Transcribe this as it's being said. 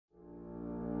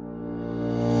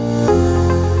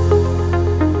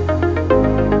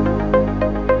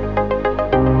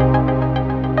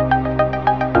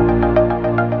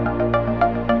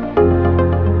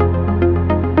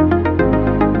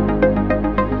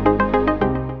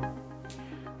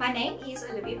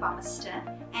Bomester,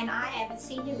 and I am a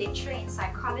senior lecturer in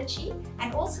psychology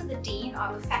and also the Dean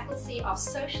of the Faculty of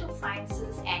Social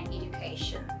Sciences and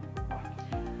Education.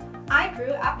 I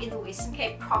grew up in the Western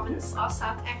Cape province of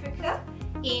South Africa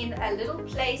in a little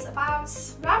place about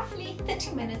roughly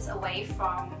 30 minutes away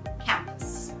from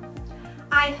campus.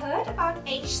 I heard about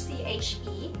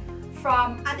HCHE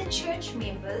from other church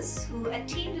members who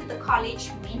attended the college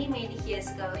many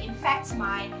years ago. In fact,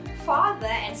 my father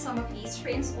and some of his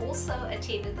friends also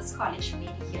attended this college many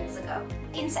years ago.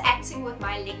 Interacting with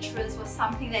my lecturers was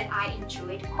something that I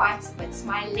enjoyed quite a bit.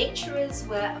 My lecturers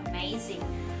were amazing.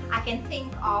 I can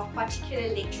think of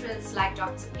particular lecturers like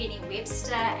Dr. Penny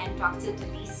Webster and Dr.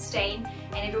 Delise Stein,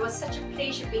 and it was such a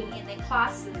pleasure being in their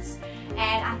classes.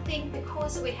 And I think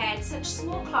because we had such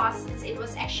small classes, it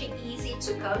was actually easy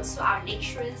to go to our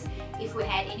lecturers if we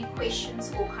had any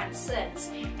questions or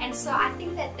concerns. And so I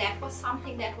think that that was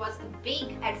something that was a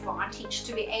big advantage,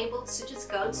 to be able to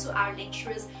just go to our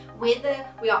lecturers, whether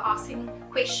we are asking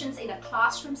questions in a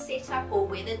classroom setup or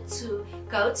whether to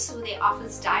go to their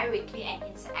office directly and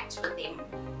interact with them.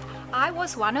 I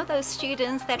was one of those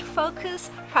students that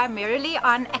focused primarily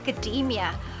on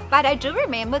academia, but I do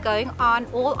remember going on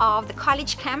all of the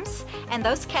college camps, and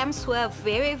those camps were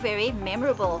very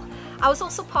memorable. I was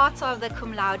also part of the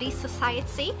Cum Laude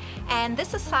Society, and this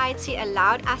society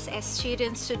allowed us as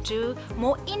students to do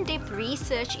more in-depth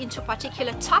research into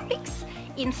particular topics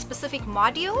in specific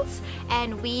modules,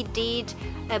 and we did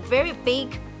a very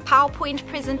big PowerPoint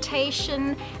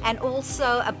presentation and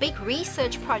also a big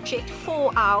research project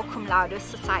for our Cum Laude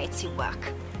Society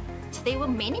work. So there were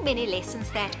many lessons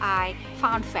that I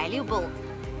found valuable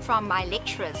from my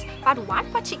lecturers, but one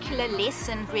particular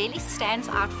lesson really stands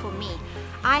out for me.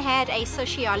 I had a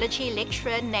sociology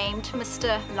lecturer named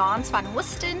Mr. Lance van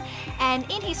Woesten, and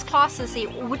in his classes he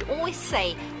would always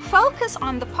say, focus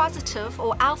on the positive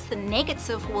or else the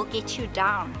negative will get you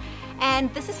down.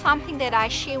 And this is something that I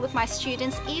share with my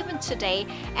students even today,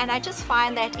 and I just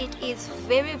find that it is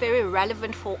very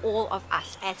relevant for all of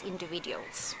us as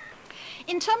individuals.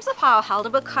 In terms of how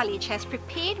Helderberg College has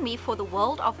prepared me for the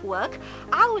world of work,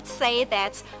 I would say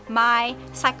that my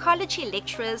psychology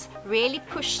lecturers really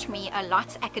pushed me a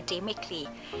lot academically.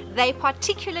 They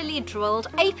particularly drilled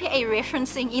APA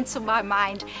referencing into my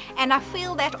mind, and I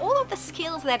feel that all of the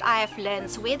skills that I have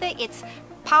learned, whether it's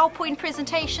PowerPoint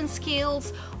presentation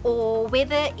skills or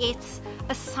whether it's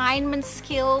assignment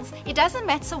skills, it doesn't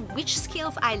matter which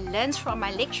skills I learned from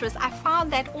my lecturers. I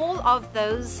found that all of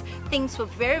those things were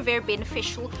very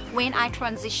beneficial when I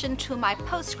transitioned to my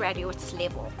postgraduate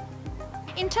level.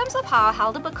 In terms of how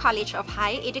Helderberg College of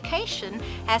Higher Education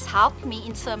has helped me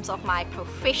in terms of my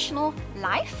professional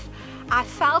life, I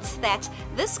felt that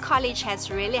this college has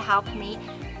really helped me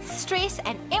stress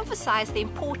and emphasize the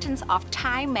importance of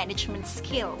time management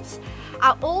skills.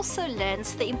 I also learned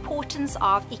the importance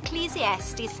of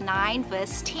Ecclesiastes 9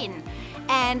 verse 10,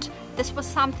 and this was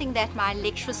something that my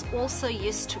lecturers also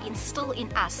used to instill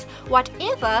in us.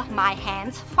 Whatever my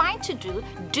hands find to do,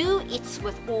 do it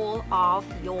with all of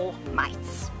your might.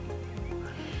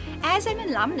 As an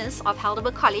alumnus of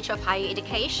Helderberg College of Higher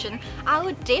Education, I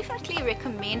would definitely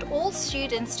recommend all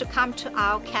students to come to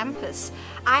our campus.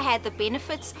 I had the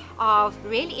benefits of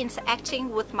really interacting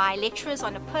with my lecturers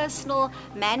on a personal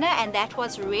manner, and that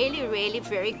was really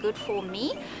very good for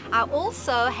me. I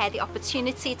also had the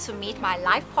opportunity to meet my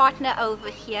life partner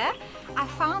over here. I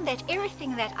found that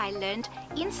everything that I learned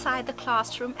inside the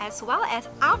classroom as well as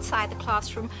outside the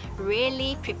classroom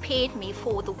really prepared me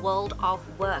for the world of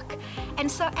work.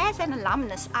 And so as an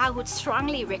alumnus, I would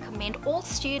strongly recommend all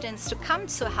students to come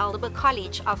to Helderberg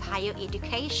College of Higher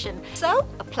Education. So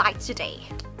apply today.